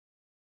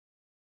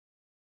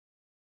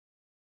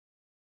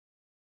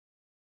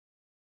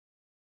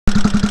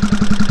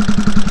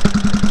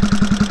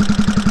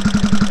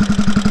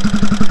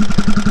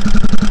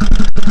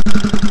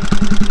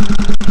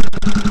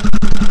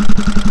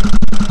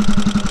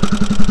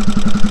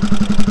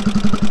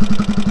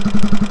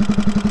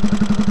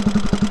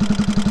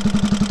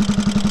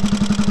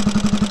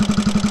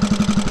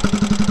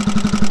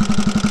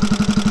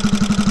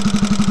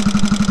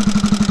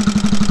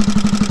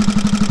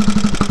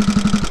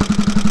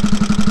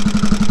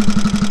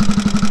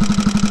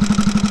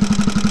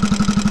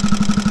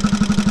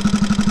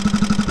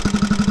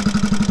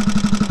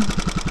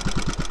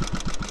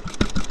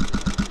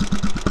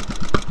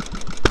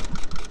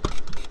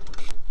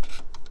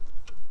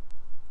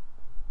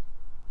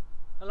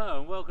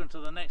Hello and welcome to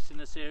the next in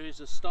a series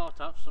of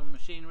startups from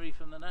machinery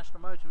from the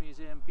National Motor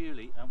Museum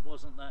Beaulieu, and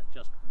wasn't that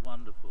just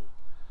wonderful?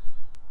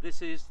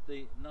 This is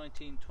the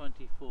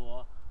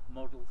 1924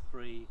 Model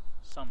 3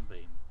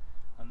 Sunbeam,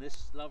 and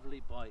this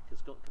lovely bike has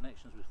got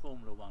connections with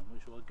Formula 1,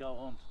 which we'll go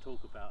on to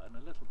talk about in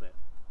a little bit.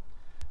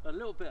 A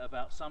little bit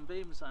about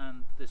Sunbeams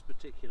and this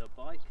particular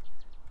bike,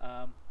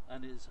 and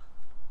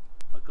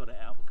I got it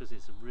out because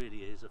it really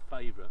is a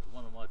favourite,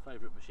 one of my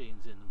favourite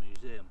machines in the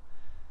museum.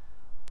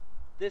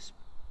 This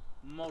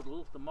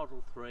model, the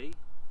Model 3,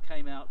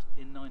 came out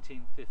in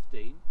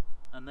 1915,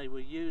 and they were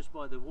used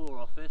by the War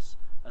Office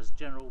as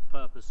general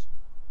purpose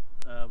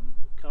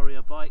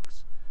courier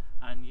bikes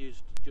and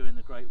used during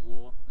the Great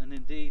War, and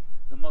indeed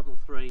the Model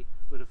 3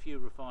 with a few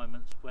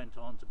refinements went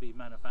on to be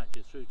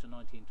manufactured through to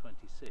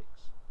 1926.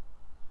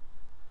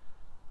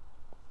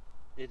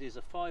 It is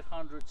a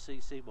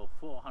 500cc, well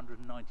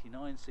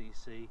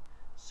 499cc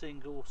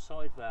single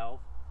side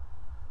valve.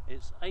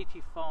 It's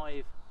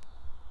 85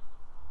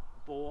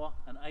 bore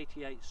and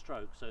 88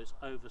 stroke, so it's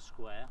over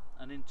square,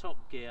 and in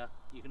top gear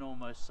you can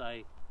almost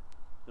say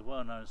the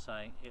well-known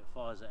saying, it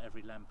fires at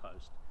every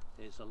lamppost.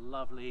 It's a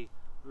lovely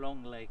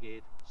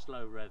long-legged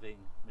slow revving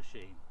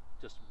machine,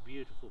 just a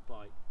beautiful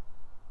bike.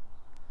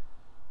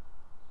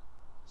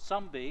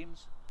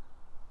 Sunbeams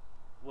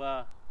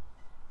were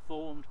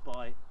formed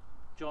by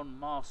John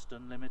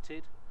Marston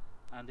Limited,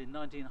 and in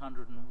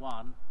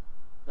 1901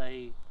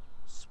 they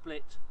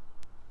split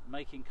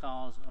making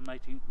cars and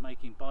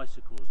making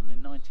bicycles, and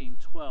in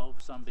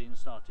 1912 Sunbeam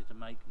started to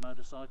make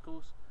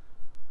motorcycles,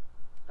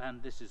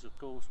 and this is of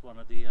course one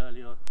of the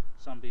earlier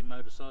Sunbeam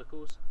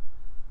motorcycles,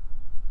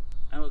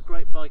 and a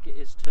great bike it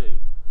is too.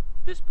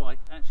 This bike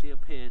actually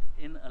appeared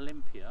in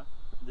Olympia,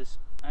 this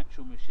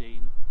actual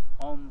machine,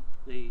 on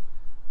the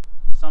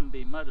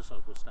Sunbeam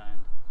motorcycle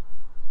stand,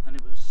 and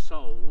it was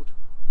sold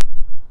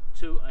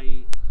to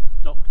a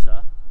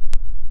doctor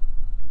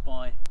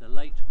by the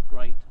late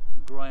great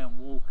Graham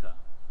Walker.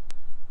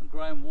 And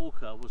Graham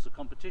Walker was the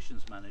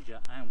competitions manager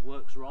and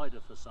works rider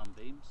for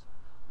Sunbeams,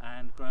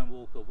 and Graham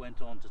Walker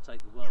went on to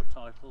take the world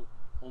title,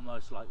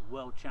 almost like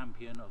world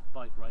champion of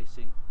bike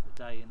racing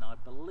the day in, I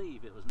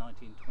believe it was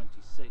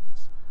 1926,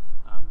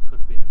 could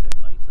have been a bit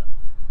later.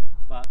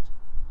 But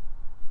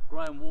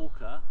Graham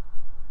Walker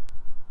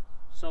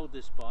sold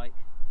this bike,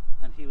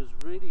 and he was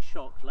really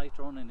shocked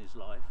later on in his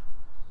life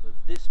that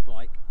this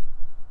bike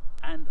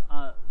and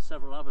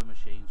several other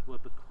machines were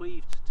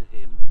bequeathed to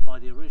him by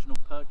the original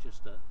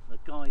purchaser, the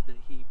guy that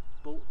he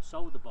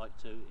sold the bike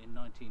to in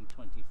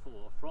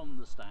 1924 from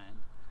the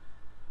stand.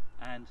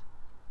 And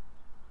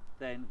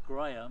then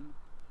Graham,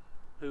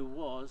 who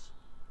was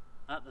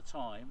at the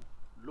time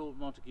Lord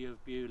Montague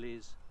of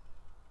Beaulieu's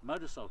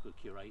motorcycle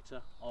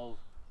curator of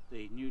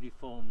the newly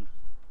formed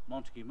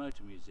Montague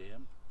Motor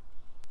Museum,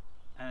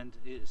 and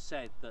it is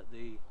said that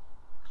the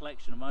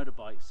collection of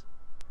motorbikes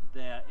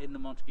there in the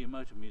Montague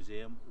Motor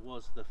Museum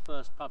was the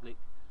first public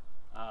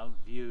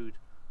viewed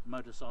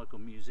motorcycle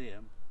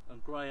museum,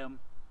 and Graham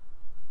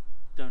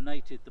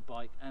donated the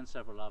bike and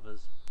several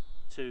others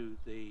to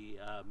the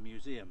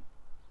museum.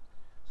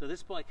 So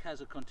this bike has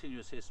a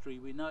continuous history.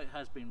 We know it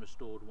has been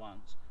restored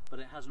once, but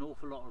it has an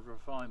awful lot of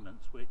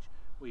refinements which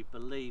we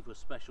believe were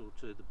special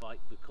to the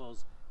bike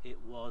because it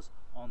was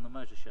on the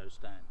motor show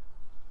stand.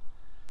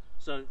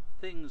 So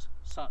things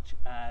such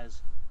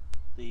as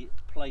the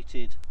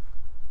plated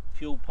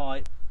fuel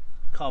pipe,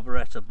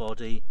 carburettor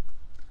body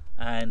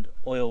and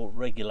oil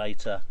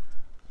regulator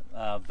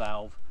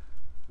valve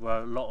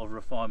were a lot of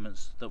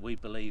refinements that we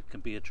believe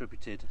can be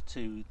attributed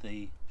to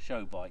the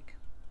show bike.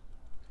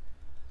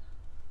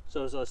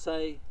 So as I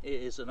say,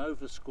 it is an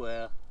over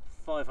square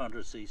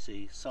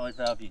 500cc side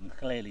valve. You can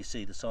clearly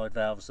see the side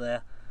valves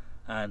there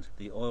and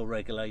the oil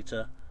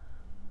regulator.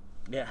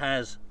 It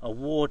has a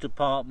war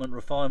department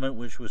refinement,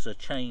 which was a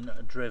chain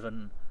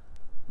driven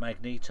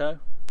magneto,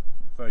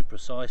 very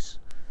precise.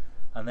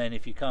 And then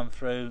if you come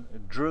through,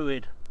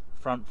 Druid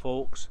front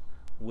forks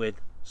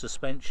with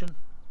suspension,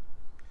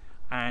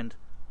 and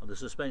the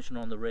suspension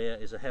on the rear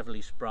is a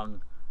heavily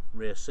sprung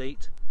rear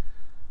seat.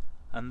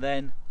 And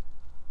then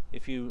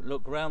if you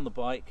look around the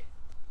bike,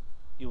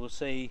 you will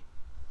see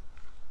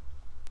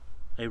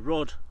a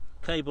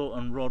cable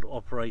and rod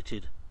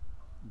operated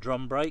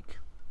drum brake.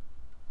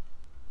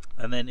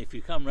 And then if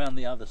you come round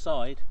the other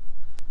side,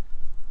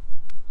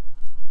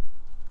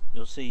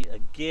 you'll see a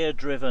gear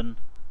driven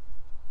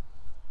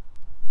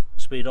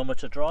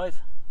speedometer drive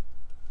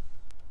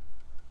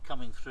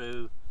coming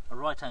through, a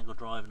right angle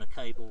drive and a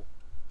cable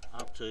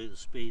up to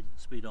the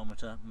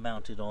speedometer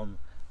mounted on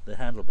the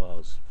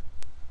handlebars.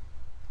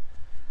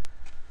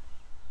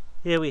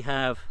 Here we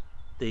have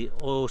the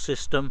oil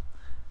system.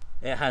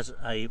 It has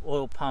a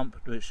oil pump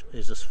which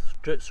is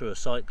stripped through a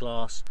sight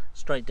glass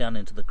straight down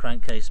into the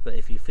crankcase, but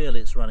if you feel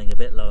it's running a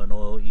bit low in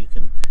oil, you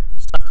can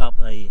suck up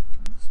a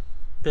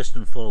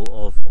piston full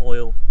of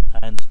oil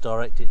and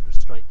direct it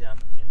straight down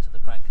into the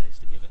crankcase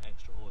to give it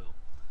extra oil.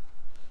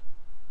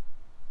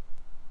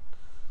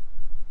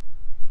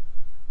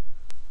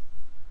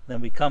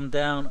 Then we come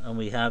down and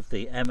we have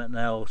the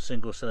M&L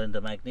single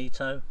cylinder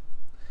magneto,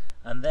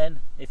 And then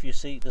if you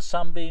see the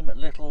Sunbeam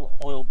little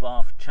oil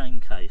bath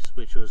chain case,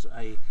 which was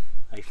a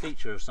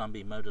feature of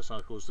Sunbeam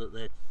motorcycles, that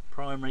their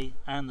primary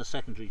and the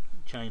secondary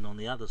chain on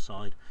the other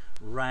side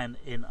ran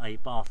in a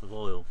bath of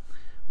oil,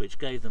 which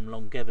gave them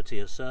longevity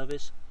of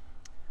service,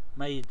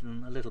 made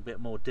them a little bit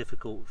more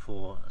difficult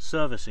for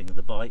servicing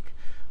the bike,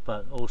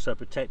 but also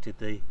protected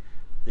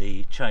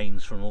the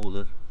chains from all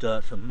the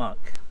dirt and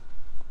muck.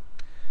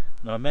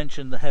 Now, I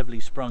mentioned the heavily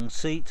sprung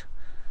seat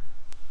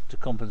to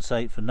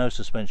compensate for no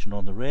suspension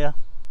on the rear.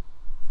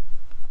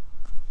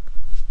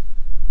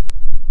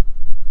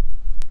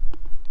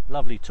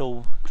 Lovely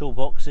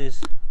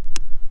toolboxes,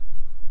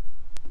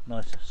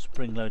 nice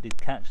spring-loaded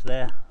catch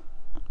there.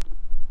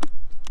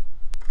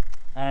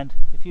 And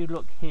if you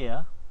look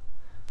here,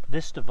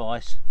 this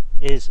device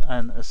is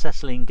an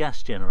acetylene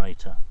gas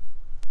generator,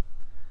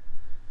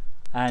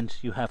 and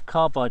you have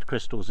carbide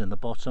crystals in the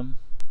bottom,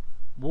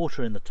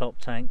 water in the top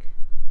tank,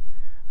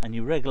 and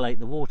you regulate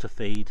the water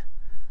feed,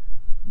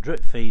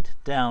 drip feed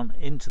down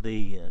into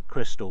the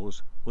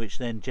crystals, which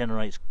then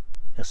generates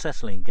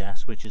acetylene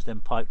gas, which is then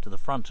piped to the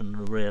front and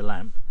the rear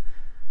lamp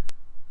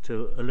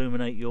to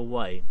illuminate your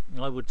way.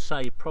 I would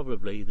say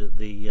probably that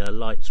the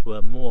lights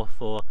were more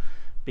for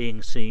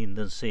being seen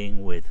than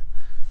seeing with,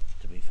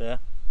 to be fair.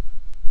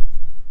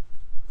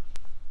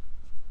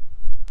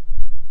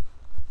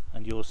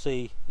 And you'll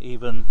see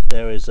even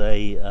there is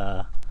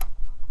a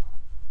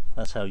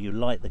that's how you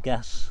light the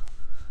gas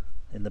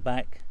in the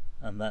back,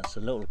 and that's a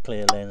little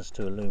clear lens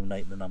to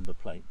illuminate the number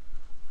plate.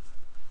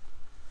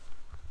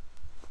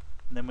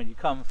 And then when you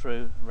come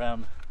through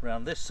round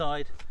this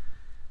side,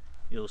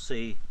 you'll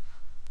see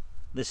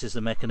this is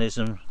the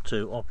mechanism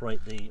to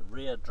operate the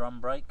rear drum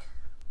brake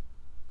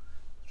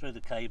through the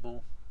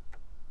cable,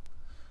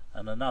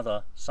 and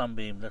another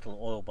Sunbeam little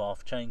oil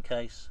bath chain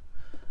case,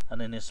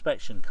 and an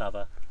inspection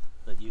cover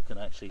that you can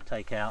actually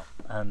take out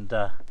and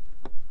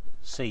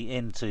see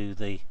into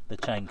the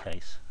chain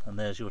case, and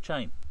there's your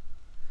chain.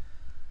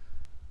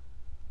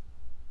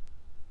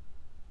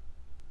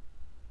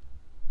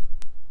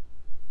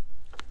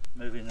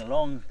 Moving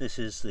along, this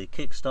is the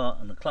kickstart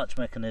and the clutch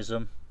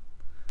mechanism,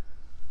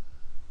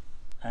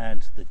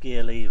 and the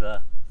gear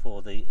lever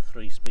for the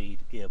 3-speed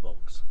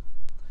gearbox.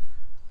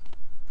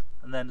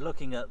 And then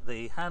looking at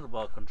the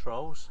handlebar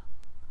controls,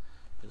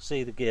 you'll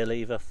see the gear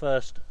lever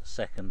first,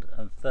 second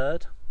and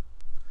third.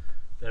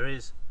 There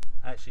is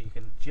actually, you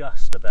can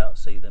just about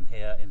see them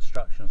here,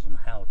 instructions on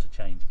how to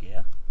change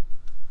gear.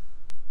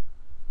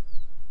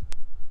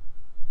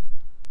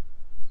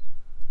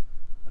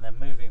 And then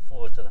moving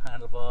forward to the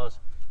handlebars,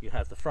 you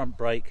have the front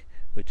brake,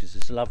 which is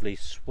this lovely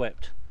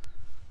swept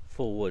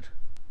forward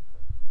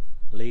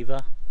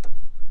lever.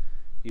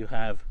 You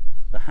have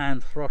the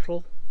hand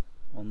throttle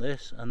on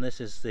this, and this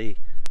is the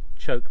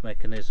choke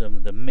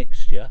mechanism, the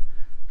mixture,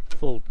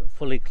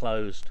 fully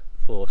closed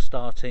for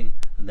starting,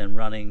 and then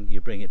running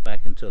you bring it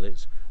back until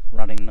it's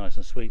running nice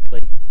and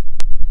sweetly.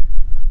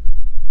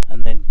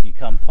 And then you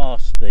come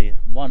past the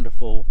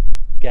wonderful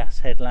gas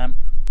headlamp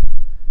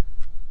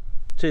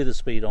to the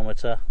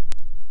speedometer,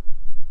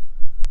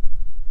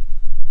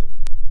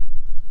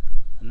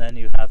 and then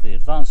you have the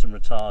advance and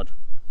retard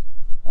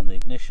on the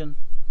ignition,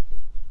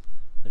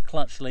 the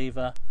clutch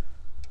lever,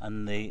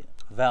 and the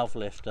valve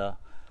lifter,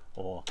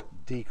 or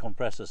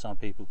decompressor some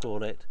people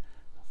call it,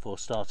 for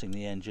starting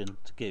the engine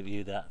to give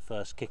you that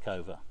first kick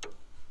over.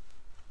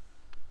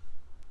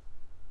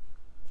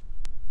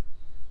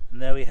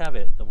 And there we have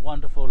it, the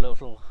wonderful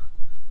little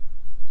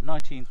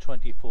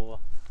 1924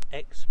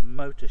 X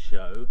Motor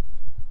Show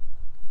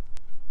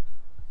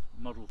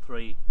Model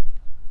 3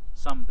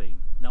 Sunbeam.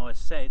 Now, I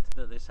said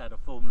that this had a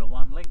Formula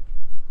 1 link,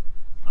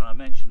 and I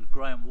mentioned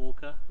Graham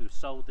Walker, who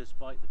sold this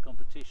bike, the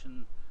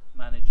competition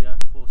manager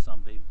for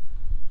Sunbeam.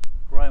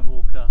 Graham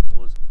Walker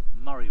was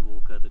Murray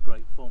Walker, the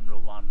great Formula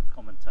 1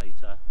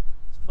 commentator's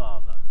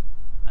father,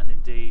 and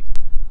indeed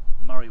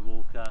Murray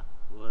Walker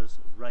was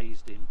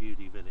raised in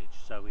Beaulieu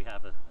village, so we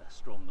have a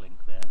strong link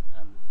there,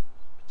 and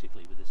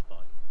particularly with this bike.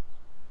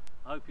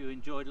 I hope you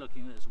enjoyed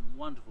looking at this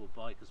wonderful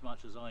bike as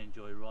much as I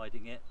enjoy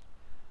riding it.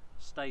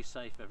 Stay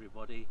safe,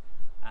 everybody,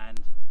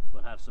 and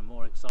we'll have some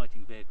more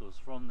exciting vehicles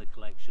from the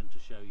collection to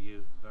show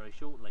you very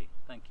shortly.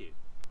 Thank you.